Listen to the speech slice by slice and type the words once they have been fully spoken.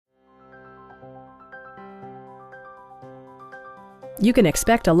You can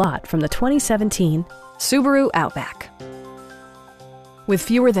expect a lot from the 2017 Subaru Outback. With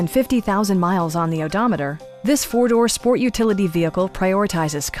fewer than 50,000 miles on the odometer, this four-door sport utility vehicle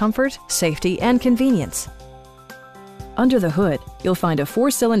prioritizes comfort, safety, and convenience. Under the hood, you'll find a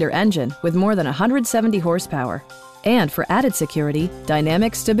four-cylinder engine with more than 170 horsepower. And for added security,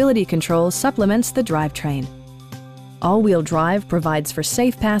 dynamic stability control supplements the drivetrain. All-wheel drive provides for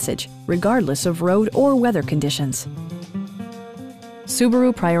safe passage, regardless of road or weather conditions.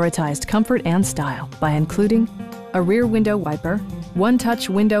 Subaru prioritized comfort and style by including a rear window wiper, one-touch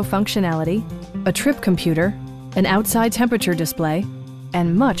window functionality, a trip computer, an outside temperature display,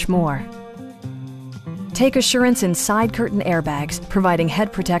 and much more. Take assurance in side curtain airbags, providing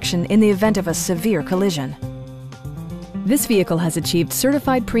head protection in the event of a severe collision. This vehicle has achieved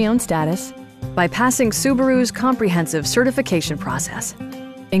certified pre-owned status by passing Subaru's comprehensive certification process,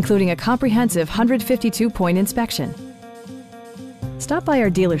 including a comprehensive 152-point inspection. Stop by our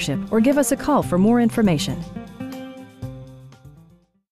dealership or give us a call for more information.